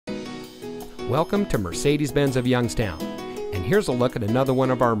Welcome to Mercedes-Benz of Youngstown, and here's a look at another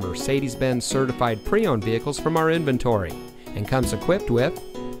one of our Mercedes-Benz certified pre-owned vehicles from our inventory, and comes equipped with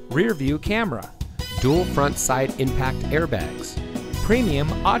rear view camera, dual front side impact airbags,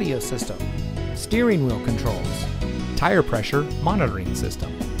 premium audio system, steering wheel controls, tire pressure monitoring system,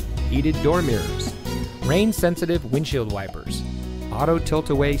 heated door mirrors, rain sensitive windshield wipers, auto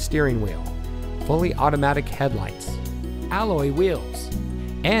tilt-away steering wheel, fully automatic headlights, alloy wheels,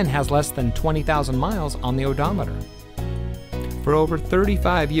 and has less than 20,000 miles on the odometer. For over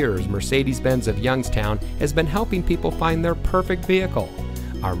 35 years, Mercedes-Benz of Youngstown has been helping people find their perfect vehicle.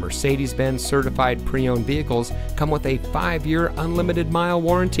 Our Mercedes-Benz certified pre-owned vehicles come with a 5-year unlimited mile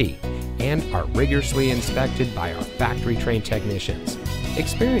warranty and are rigorously inspected by our factory-trained technicians.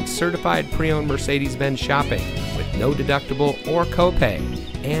 Experience certified pre-owned Mercedes-Benz shopping with no deductible or copay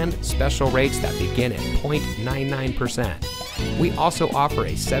and special rates that begin at 0.99%. We also offer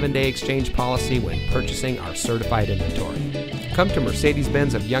a 7-day exchange policy when purchasing our certified inventory. Come to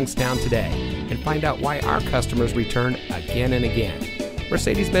Mercedes-Benz of Youngstown today and find out why our customers return again and again.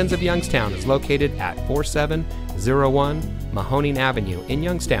 Mercedes-Benz of Youngstown is located at 4701 Mahoning Avenue in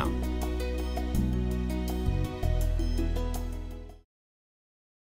Youngstown.